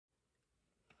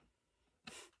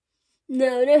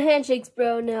No, no handshakes,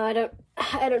 bro. No,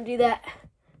 I don't do that.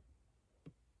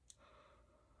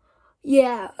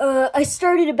 Yeah, I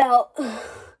started about,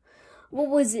 what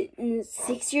was it,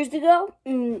 6 years ago?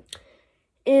 And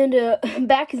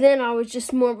back then I was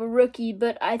just more of a rookie,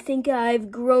 but I think I've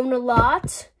grown a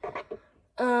lot.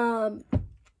 But,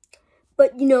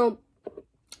 you know,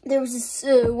 there was this,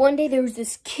 one day there was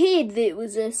this kid that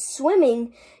was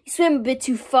swimming. He swam a bit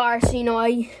too far, so, you know,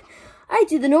 I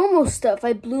do the normal stuff.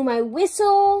 I blew my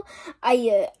whistle.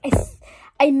 I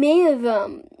may have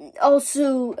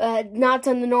also not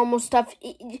done the normal stuff.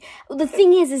 The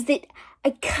thing is that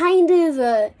I kind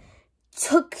of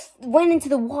went into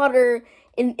the water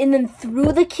and then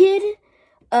threw the kid.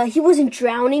 He wasn't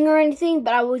drowning or anything,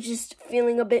 but I was just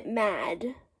feeling a bit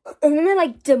mad. And then they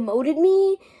like demoted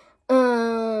me.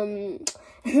 And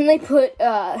then they put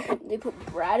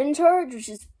Brad in charge, which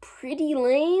is pretty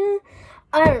lame.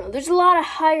 I don't know. There's a lot of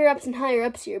higher ups and higher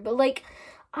ups here, but like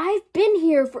I've been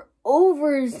here for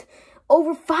over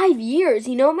 5 years,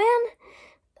 you know, man?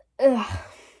 Ugh.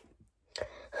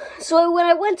 So when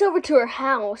I went over to her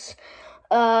house,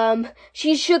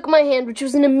 she shook my hand, which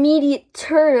was an immediate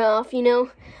turn-off, you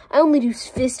know? I only do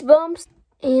fist bumps.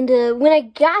 And when I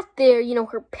got there, you know,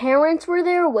 her parents were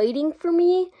there waiting for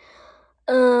me.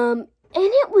 And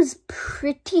it was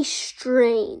pretty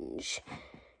strange.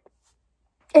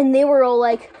 And they were all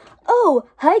like, "Oh,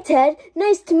 hi, Ted.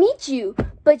 Nice to meet you."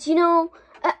 But, you know,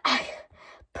 I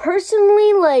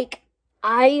personally, like,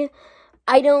 I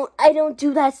don't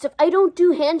do that stuff. I don't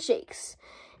do handshakes.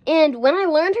 And when I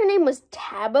learned her name was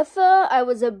Tabitha, I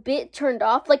was a bit turned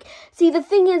off. Like, see, the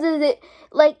thing is that,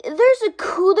 like,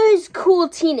 there's cool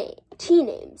teen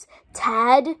names.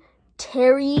 Tad,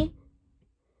 Terry.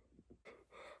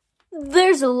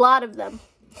 There's a lot of them.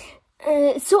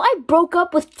 So I broke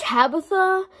up with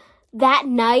Tabitha that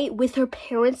night with her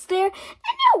parents there, and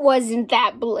it wasn't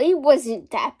that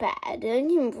bad.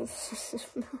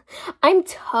 I'm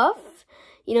tough.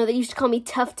 You know, they used to call me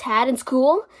Tough Tad in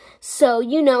school, so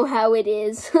you know how it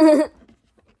is.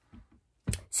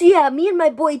 So yeah, me and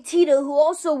my boy Tito, who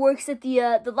also works at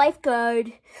the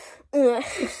lifeguard.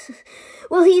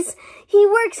 Well, he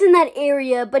works in that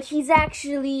area, but he's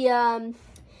actually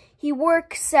he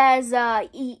works as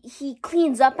he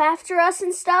cleans up after us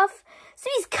and stuff. So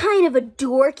he's kind of a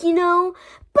dork, you know,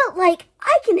 but like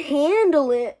I can handle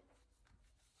it.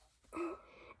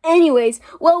 Anyways,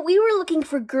 while we were looking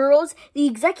for girls, the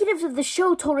executives of the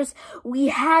show told us we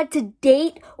had to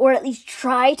date, or at least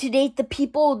try to date, the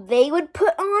people they would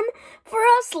put on for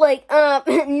us. Like,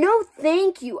 no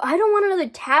thank you. I don't want another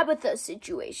Tabitha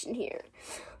situation here.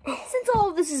 Since all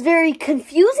of this is very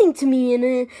confusing to me,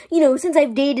 and, you know, since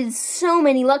I've dated so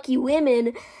many lucky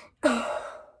women,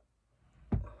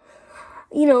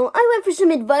 you know, I went for some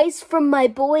advice from my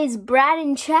boys Brad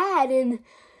and Chad, and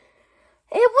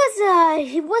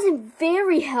it wasn't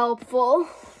very helpful.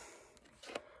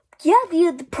 Yeah,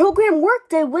 the program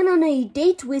worked. I went on a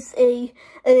date with a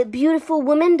beautiful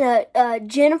woman,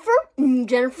 Jennifer.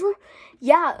 Jennifer?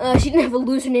 Yeah, she didn't have a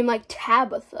loser name like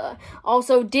Tabitha.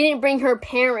 Also, didn't bring her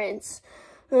parents.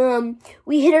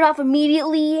 We hit it off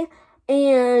immediately,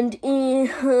 and in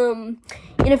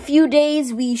a few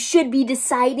days, we should be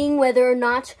deciding whether or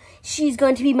not she's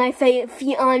going to be my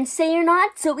fiancé or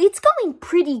not, so it's going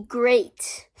pretty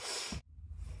great.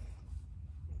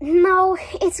 No,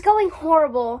 it's going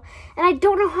horrible, and I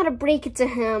don't know how to break it to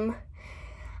him.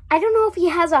 I don't know if he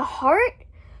has a heart,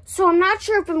 so I'm not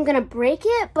sure if I'm gonna break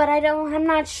it, but I'm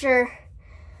not sure.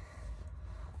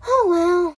 Oh well.